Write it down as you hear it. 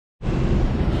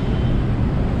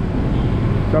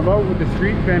So I'm out with the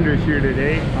street vendors here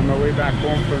today on my way back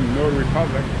home from the Northern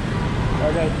Republic.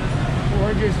 I got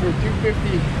oranges for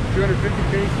 250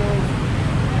 pesos,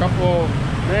 a couple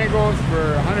mangoes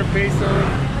for 100 pesos,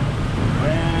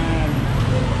 and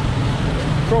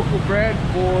cocoa bread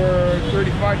for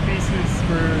 35 pieces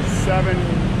for 7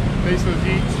 pesos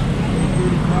each.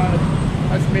 35.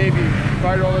 That's maybe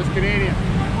 $5 Canadian.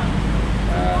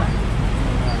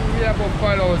 Yeah, about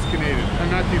 $5 Canadian, and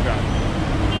not too bad.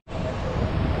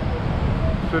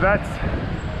 So that's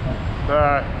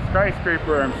the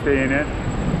skyscraper I'm staying in.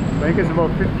 I think it's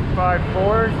about 55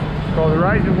 floors. It's called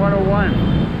Horizon 101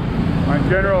 on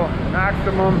General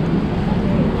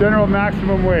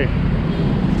Maximum Way.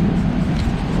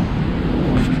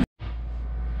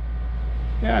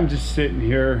 Yeah, I'm just sitting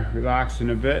here relaxing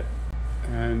a bit,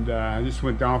 and I just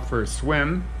went down for a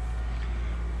swim,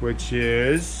 which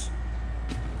is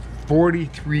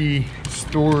 43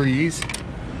 stories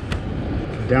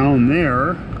down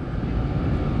there.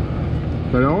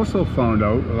 But I also found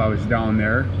out while I was down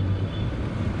there,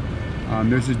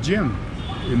 there's a gym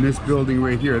in this building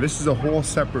right here. This is a whole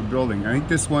separate building. I think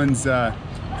this one's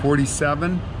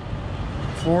 47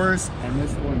 floors, and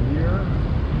this one here,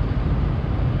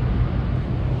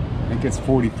 I think it's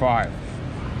 45.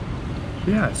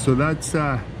 Yeah, so that's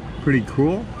pretty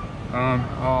cool.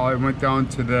 I went down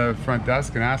to the front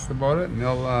desk and asked about it,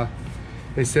 and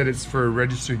they said it's for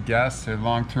registered guests or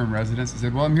long-term residents. I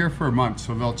said, well, I'm here for a month,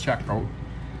 so they'll check out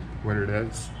what it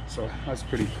is. So that's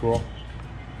pretty cool.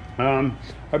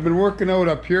 I've been working out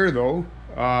up here though.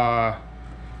 Right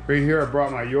here I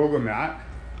brought my yoga mat,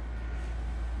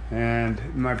 and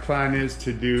my plan is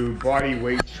to do body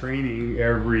weight training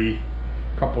every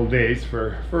couple days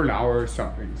for an hour or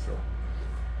something. So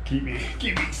keep me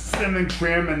slim and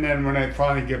trim, and then when I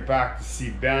finally get back to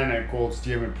see Ben at Gold's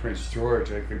Gym in Prince George,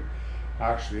 I can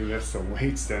actually lift some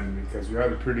weights then, because we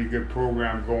had a pretty good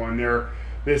program going there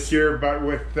this year. But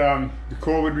with the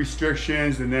COVID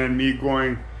restrictions and then me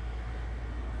going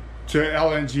to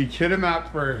LNG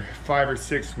Kitimat for 5 or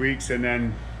 6 weeks, and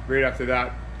then right after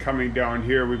that coming down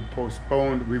here, we've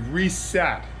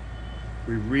reset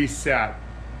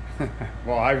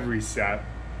well, I've reset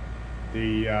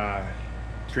the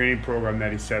training program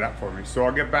that he set up for me. So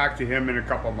I'll get back to him in a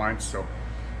couple months. So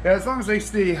yeah, as long as I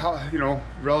stay,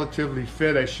 relatively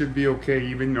fit, I should be okay.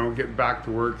 Even getting back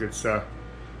to work, it's a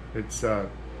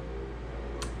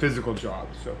physical job.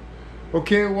 So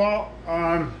okay, well,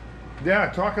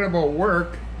 yeah, talking about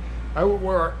work, I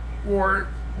wore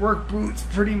work boots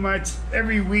pretty much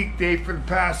every weekday for the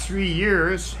past 3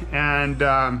 years, and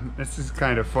this is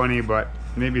kind of funny, but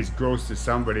maybe it's gross to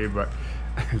somebody, but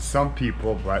some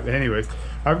people. But anyways,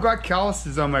 I've got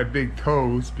calluses on my big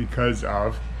toes because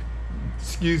of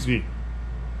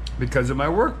my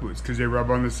work boots, because they rub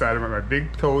on the side of my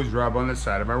big toes rub on the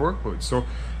side of my work boots. So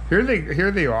here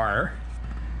they are,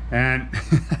 and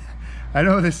I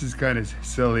know this is kind of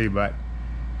silly, but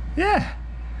yeah,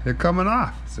 they're coming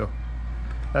off, so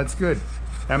that's good.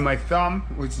 And my thumb,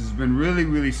 which has been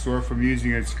really sore from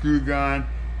using a screw gun,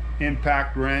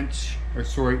 impact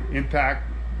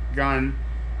gun,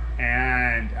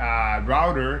 and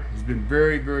router, has been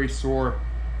very sore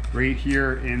right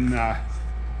here in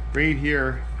right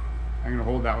here. I'm gonna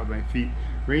hold that with my feet.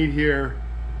 Right here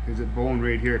is a bone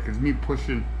right here, because me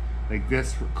pushing like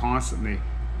this constantly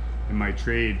in my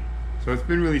trade. So it's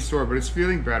been really sore, but it's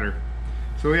feeling better.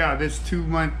 So yeah, this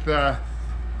 2-month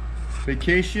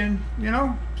vacation,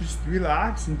 just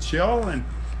relax and chill, and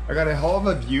I got a hell of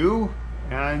a view,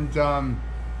 and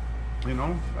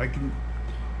I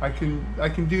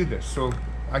can do this. So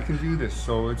I can do this.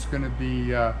 So it's gonna be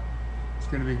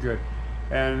good.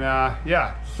 And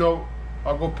yeah, so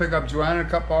I'll go pick up Joan in a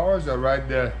couple hours. I'll ride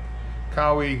the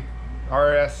Cowie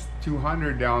RS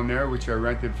 200 down there, which I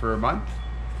rented for a month,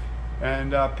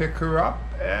 and pick her up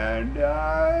and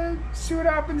see what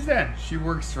happens then. She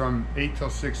works from 8 till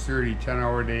 6:30,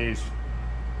 10-hour days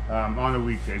on the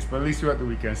weekdays, but at least we're at the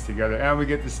weekends together, and we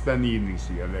get to spend the evenings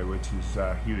together, which is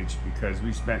huge, because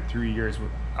we spent 3 years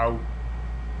without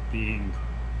being,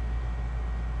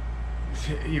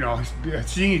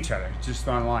 seeing each other, just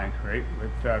online, right,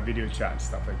 with video chat and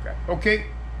stuff like that. Okay,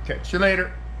 catch you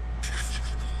later.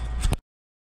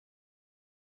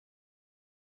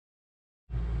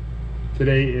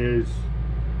 Today is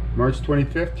March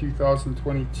 25th,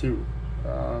 2022.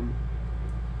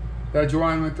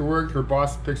 Joan went to work. Her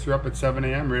boss picks her up at 7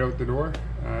 a.m. right out the door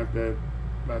at the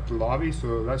lobby,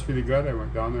 so that's really good. I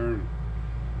went down there and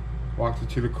walked her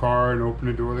to the car and opened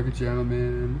the door like a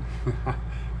gentleman.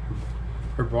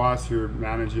 Her boss, her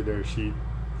manager there, she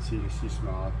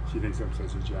smiled. She thinks I'm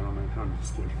such a gentleman. I'm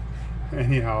just kidding.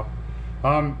 Anyhow,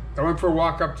 I went for a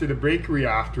walk up to the bakery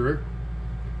after,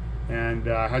 and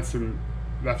had some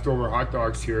leftover hot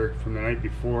dogs here from the night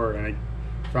before, and I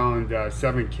found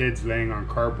 7 kids laying on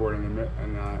cardboard in the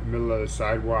middle of the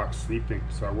sidewalk sleeping.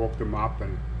 So I woke them up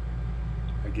and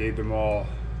I gave them all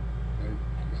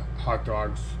hot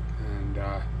dogs, and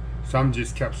some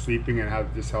just kept sleeping and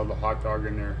just held a hot dog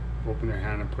in there, opened their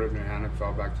hand and put it in their hand and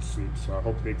fell back to sleep. So I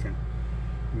hope they can,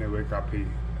 when they wake up, he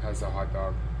has a hot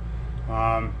dog.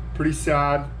 Pretty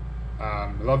sad.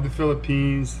 I love the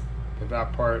Philippines, but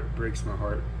that part breaks my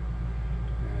heart.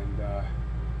 And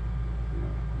you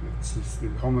know, it's just,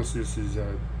 homelessness is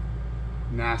a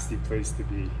nasty place to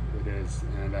be. It is,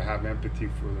 and I have empathy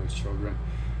for those children.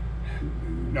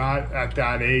 Not at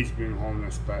that age being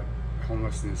homeless, but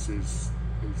homelessness is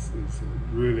a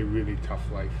really, really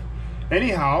tough life.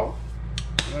 Anyhow,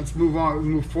 let's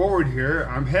move forward here.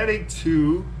 I'm heading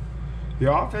to the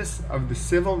office of the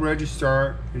civil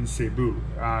registrar in Cebu.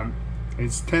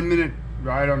 It's a 10-minute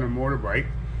ride on a motorbike,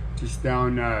 just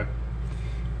down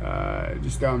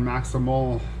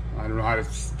Maximal. I don't know how to.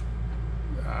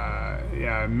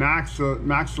 Yeah,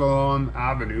 Maxilom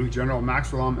Avenue, General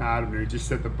Maxilom Avenue,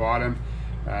 just at the bottom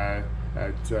at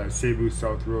Cebu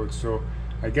South Road. So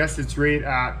I guess it's right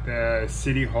at the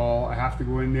City Hall. I have to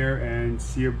go in there and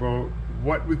see about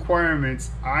what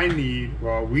requirements I need,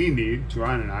 well, we need,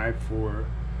 Joan and I, for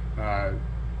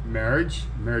marriage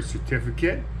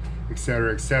certificate,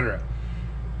 etc., etc.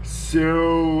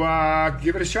 So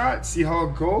give it a shot, see how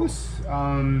it goes.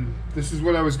 This is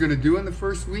what I was going to do in the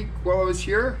first week while I was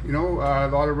here. You know, a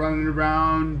lot of running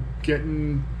around,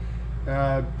 getting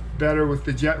better with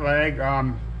the jet lag.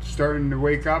 Starting to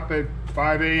wake up at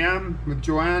 5 a.m. with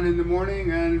Joanne in the morning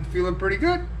and feeling pretty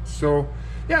good. So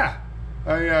yeah,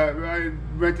 I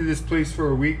rented this place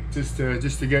for a week just to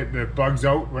get the bugs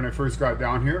out when I first got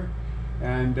down here,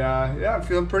 and yeah,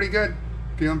 feeling pretty good.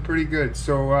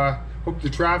 So hope the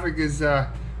traffic is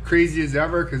crazy as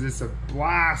ever, because it's a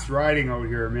blast riding out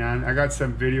here, man. I got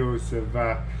some videos of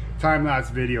time-lapse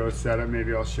videos that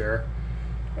maybe I'll share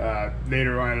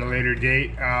later on at a later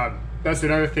date. That's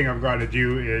another thing I've got to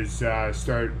do, is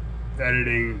start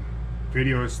editing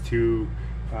videos to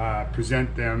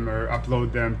present them or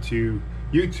upload them to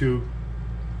YouTube,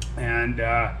 and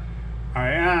I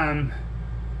am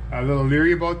a little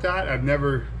leery about that.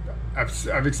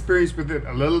 I've experienced with it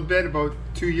a little bit about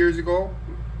 2 years ago,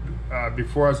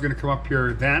 before I was going to come up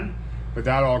here then, but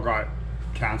that all got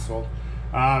canceled.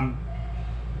 But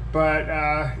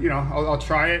you know, I'll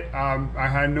try it.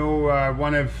 I know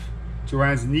one of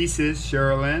Joanne's nieces,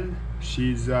 Sherilyn.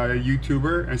 She's a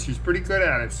YouTuber and she's pretty good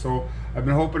at it. So I've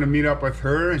been hoping to meet up with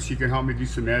her and she can help me do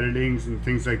some editings and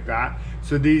things like that.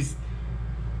 So these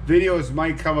videos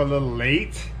might come a little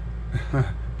late,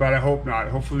 but I hope not.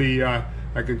 Hopefully I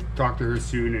can talk to her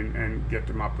soon and get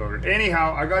them uploaded.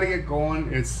 Anyhow, I gotta get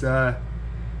going. It's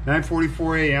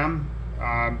 9:44 a.m.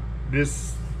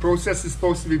 This process is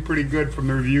supposed to be pretty good from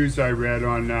the reviews I read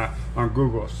on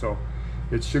Google, so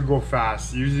it should go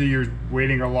fast. Usually you're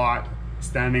waiting a lot,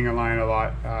 standing in line a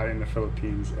lot in the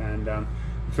Philippines, and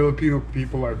Filipino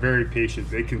people are very patient.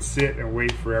 They can sit and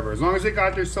wait forever. As long as they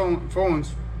got their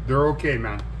phones, they're okay,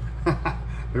 man.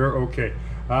 They're okay.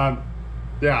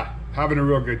 Yeah, having a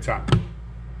real good time.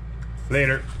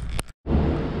 Later.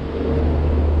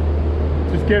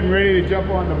 Just getting ready to jump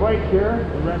on the bike here.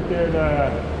 I rented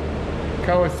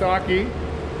Kawasaki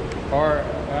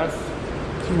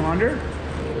RS200.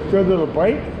 Good little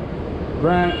bike.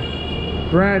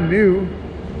 Brand new.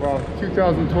 Well,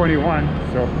 2021.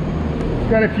 So it's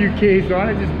got a few Ks on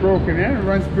it, just broken in. It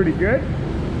runs pretty good.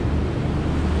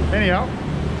 Anyhow,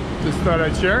 just thought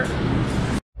I'd share it.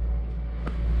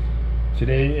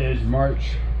 Today is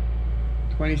March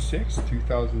 26,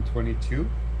 2022.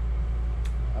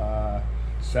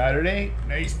 Saturday,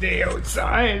 nice day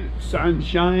outside, sun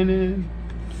shining.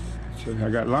 So I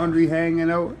got laundry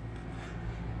hanging out.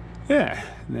 Yeah,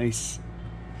 nice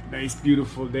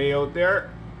beautiful day out there.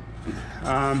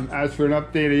 As for an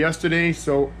update of yesterday,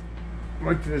 so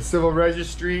went to the civil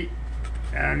registry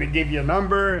and they gave you a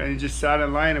number and you just sat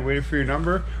in line and waited for your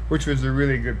number, which was a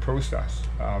really good process.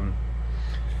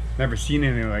 Never seen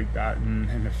anything like that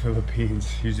in the Philippines.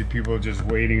 Usually people are just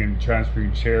waiting and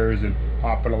transferring chairs and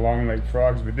hopping along like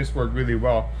frogs, but this worked really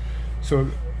well. So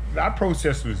that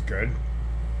process was good.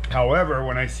 However,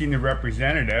 when I seen the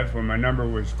representative, when my number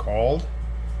was called,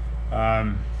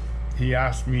 he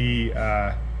asked me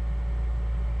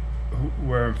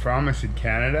where I'm from. I said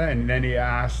Canada, and then he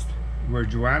asked where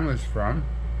Joanne was from,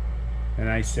 and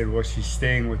I said, well, she's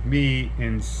staying with me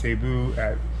in Cebu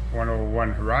at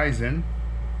 101 Horizon.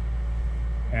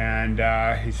 And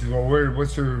he says, well,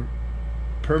 what's her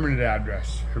permanent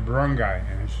address, her barangay?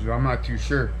 And she says, I'm not too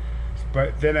sure.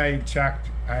 But then I checked,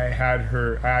 I had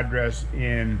her address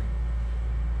in,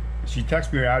 she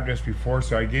texted me her address before,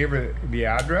 so I gave her the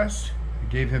address. I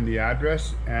gave him the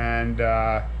address, and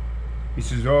he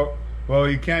says, oh, well,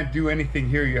 you can't do anything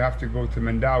here. You have to go to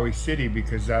Mandawi City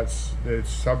because that's the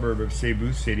suburb of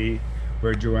Cebu City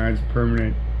where Joanne's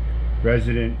permanent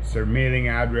residence or mailing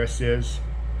address is.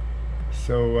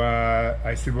 So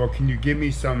I said, well, can you give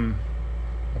me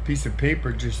a piece of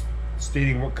paper just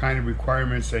stating what kind of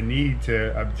requirements I need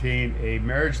to obtain a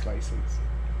marriage license?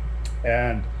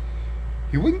 And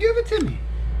he wouldn't give it to me.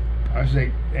 I was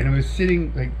like, and it was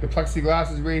sitting, like the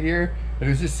plexiglass is right here, and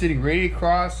it was just sitting right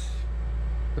across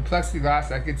the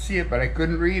plexiglass. I could see it, but I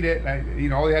couldn't read it.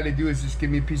 All he had to do is just give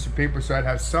me a piece of paper so I'd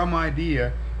have some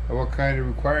idea of what kind of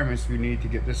requirements we need to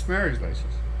get this marriage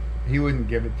license. He wouldn't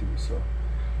give it to me, so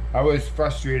I was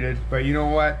frustrated. But you know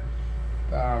what?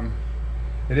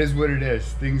 It is what it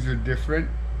is. Things are different.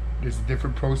 There's a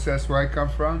different process where I come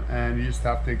from, and you just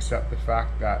have to accept the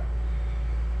fact that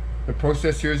the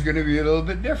process here is going to be a little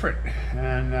bit different,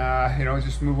 and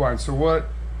just move on. So what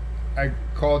I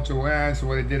called Joanne. So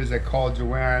what I did is I called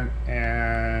Joanne,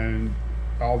 and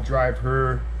I'll drive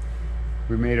her.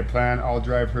 We made a plan. I'll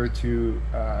drive her to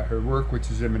her work, which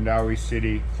is in Mandawi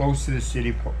City, close to the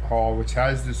city hall, which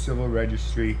has the civil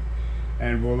registry,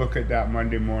 and we'll look at that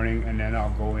Monday morning, and then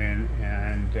I'll go in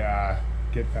and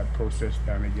get that process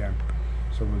done again.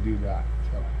 So we'll do that.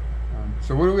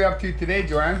 So what are we up to today,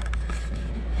 Joanne?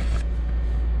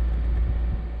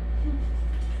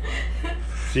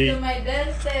 See, to my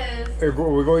dentist.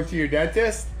 We're going to your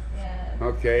dentist? Yeah.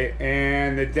 Okay,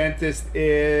 and the dentist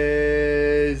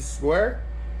is where?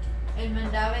 In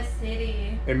Mandawi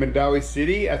City. In Mandawi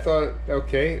City? I thought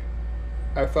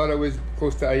it was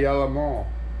close to Ayala Mall.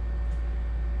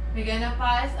 We're gonna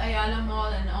pass Ayala Mall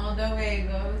and all the way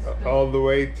goes to all the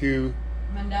way to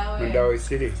Mandawi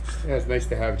City. Yeah, it's nice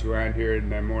to have Joanne here in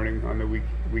the morning on the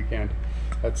weekend.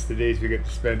 That's the days we get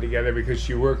to spend together because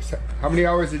she works. How many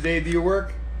hours a day do you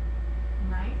work?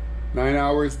 9. 9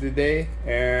 hours a day.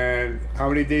 And how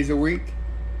many days a week?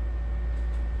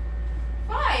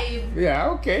 5. Yeah,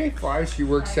 okay, 5. She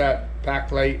works at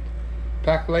Packlight,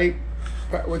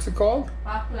 what's it called?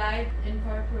 Packlight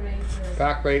Incorporated.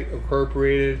 Packlight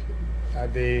Incorporated.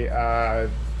 They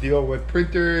deal with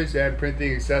printers and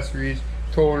printing accessories,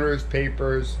 toners,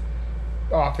 papers,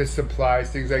 office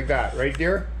supplies, things like that. Right,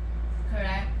 dear?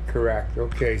 Correct. Correct.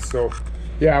 Okay, so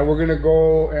yeah, we're gonna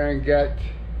go and get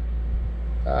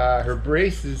her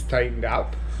braces tightened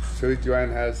up. So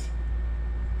Joanne has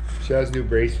new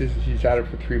braces. She's had it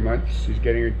for 3 months. She's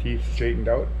getting her teeth straightened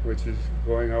out, which is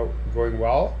going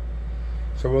well.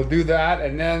 So we'll do that,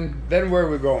 and then where are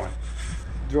we going,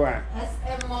 Joanne?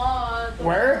 SM Mall.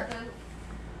 Where?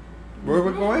 Where are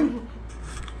we going?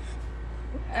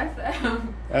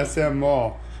 SM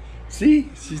Mall.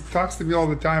 See, she talks to me all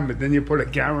the time, but then you put a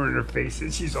camera in her face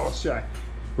and she's all shy.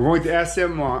 We're going to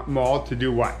SM Mall to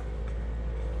do what?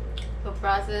 To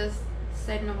process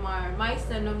my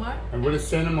Senomar. And what does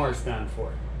Senomar stand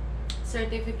for?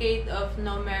 Certificate of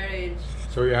no marriage.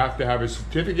 So you have to have a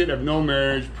certificate of no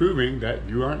marriage proving that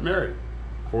you aren't married,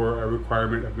 or a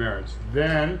requirement of marriage.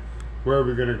 Then, where are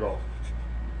we going to go?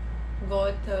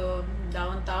 Go to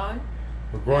downtown.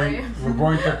 We're going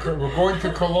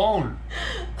to Cologne.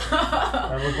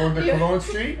 And we're going to Cologne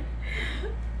Street?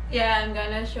 Yeah, I'm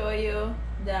gonna show you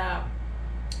the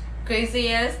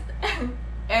craziest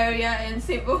area in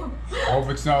Cebu. I hope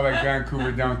it's not like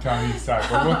Vancouver downtown east side,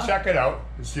 but we'll check it out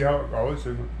and see how it goes,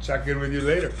 and we'll check in with you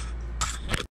later.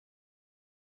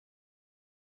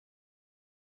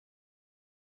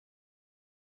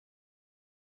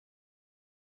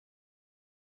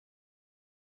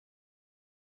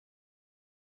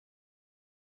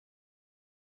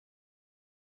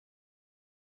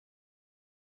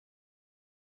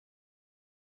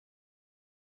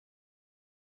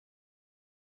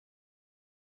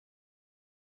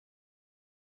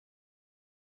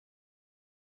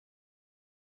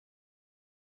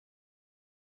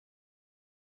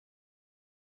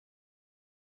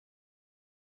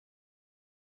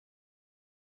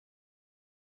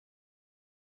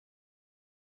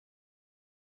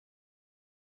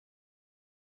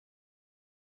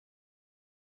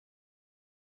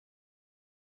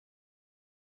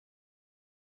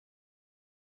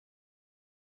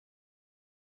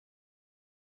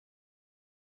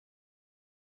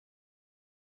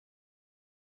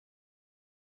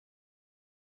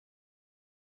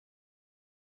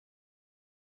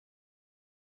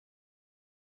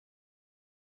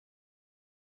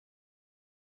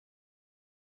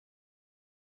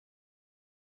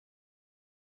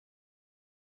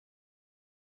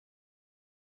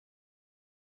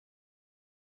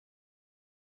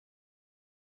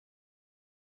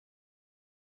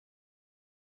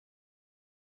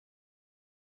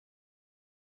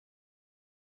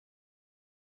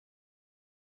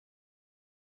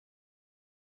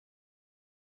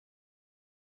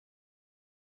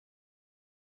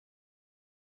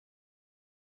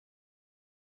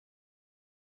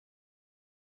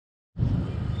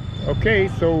 Okay,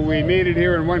 so we made it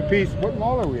here in one piece. What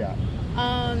mall are we at?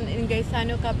 In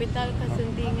Gaisano Capital,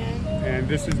 Kasuntingan. And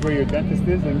this is where your dentist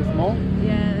is, in this mall?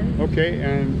 Yes. Okay,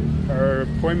 and our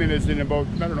appointment is in about,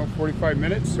 I don't know, 45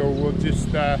 minutes, so we'll just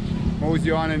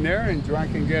mosey on in there and Joan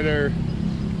can get her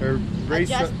brace.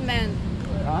 Adjustment.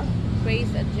 Huh? Brace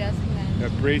adjustment. A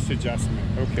brace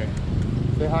adjustment, okay.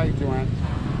 Say hi, Joan.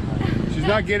 She's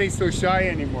not getting so shy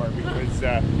anymore because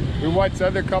we watch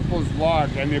other couples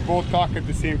vlog and they both talk at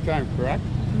the same time, correct?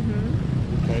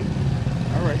 Mm-hmm. Okay.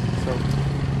 All right, so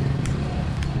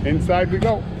inside we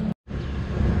go.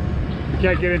 We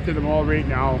can't get into the mall right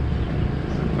now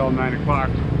until 9 o'clock.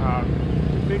 I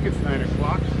think it's 9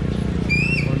 o'clock.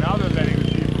 Well, now they're letting the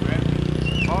people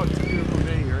in. Oh, it's a beautiful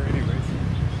day here anyways.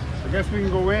 I guess we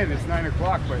can go in. It's 9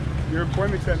 o'clock, but your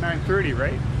appointment's at 9:30,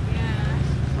 right?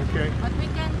 Yeah. Okay. But we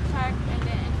can check and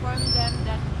then inform them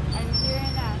that I'm here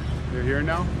now. You're here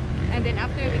now? And then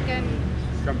after we can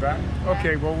Come back?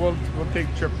 Okay, well, we'll take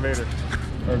a trip later.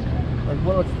 Or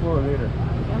we'll explore later.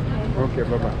 Okay,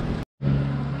 bye-bye.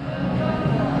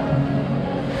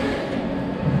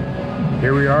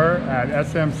 Here we are at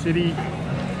SM City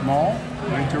Mall,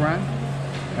 right, Joanne?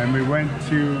 And we went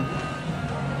to,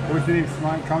 what was the name?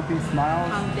 Counting Smiles?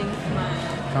 Counting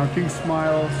Smiles. Counting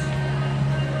Smiles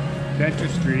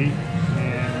Dentistry in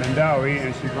Mandawi,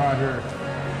 and she got her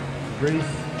brace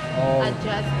all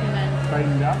Adjustment.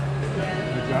 tightened up.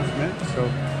 Yeah. Adjustment. So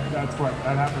that's what,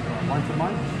 that happens once a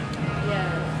month?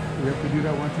 Yeah. We have to do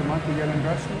that once a month to get an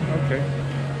investment? Okay.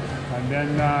 And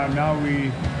then now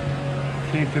we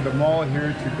came to the mall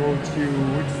here to go to,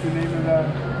 what's the name of that?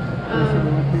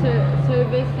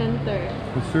 Service center.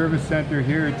 The service center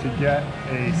here to get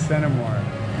a Centimore.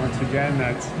 Once again,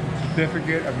 that's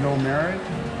certificate of no marriage.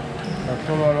 I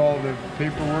filled out all the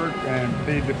paperwork and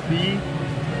paid the fee,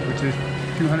 which is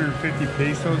 250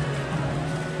 pesos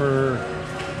per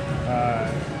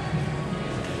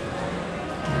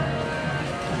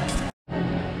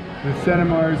the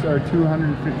Centimores are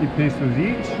 250 pesos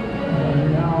each.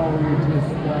 And now we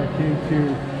just came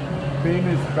to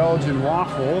famous Belgian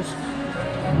waffles.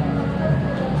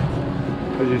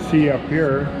 As you see up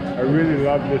here, I really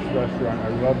love this restaurant. I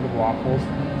love the waffles.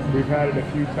 We've had it a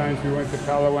few times. We went to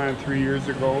Palawan 3 years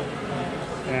ago,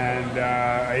 and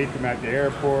I ate them at the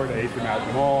airport. I ate them at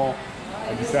the mall.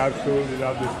 I just absolutely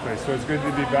love this place. So it's good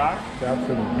to be back to have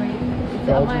some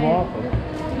Belgian waffles.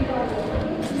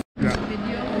 Yeah.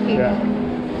 Yeah.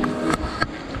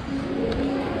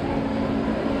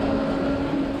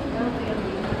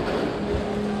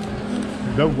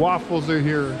 The waffles are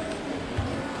here.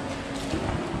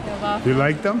 You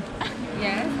like them?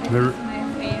 Yes, They're, this is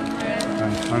my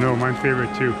favorite. I know, my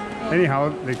favorite too.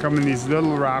 Anyhow, they come in these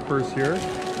little wrappers here.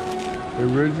 The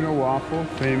original waffle,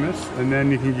 famous, and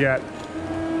then you can get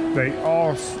like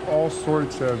all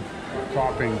sorts of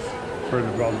toppings for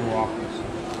the Belgian waffles.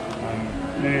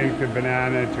 Anything to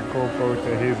banana, to cocoa,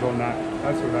 to hazelnut.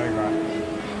 That's what I got.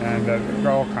 And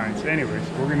all kinds. Anyways,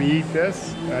 we're gonna eat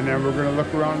this, and then we're gonna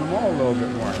look around the mall a little bit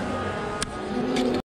more.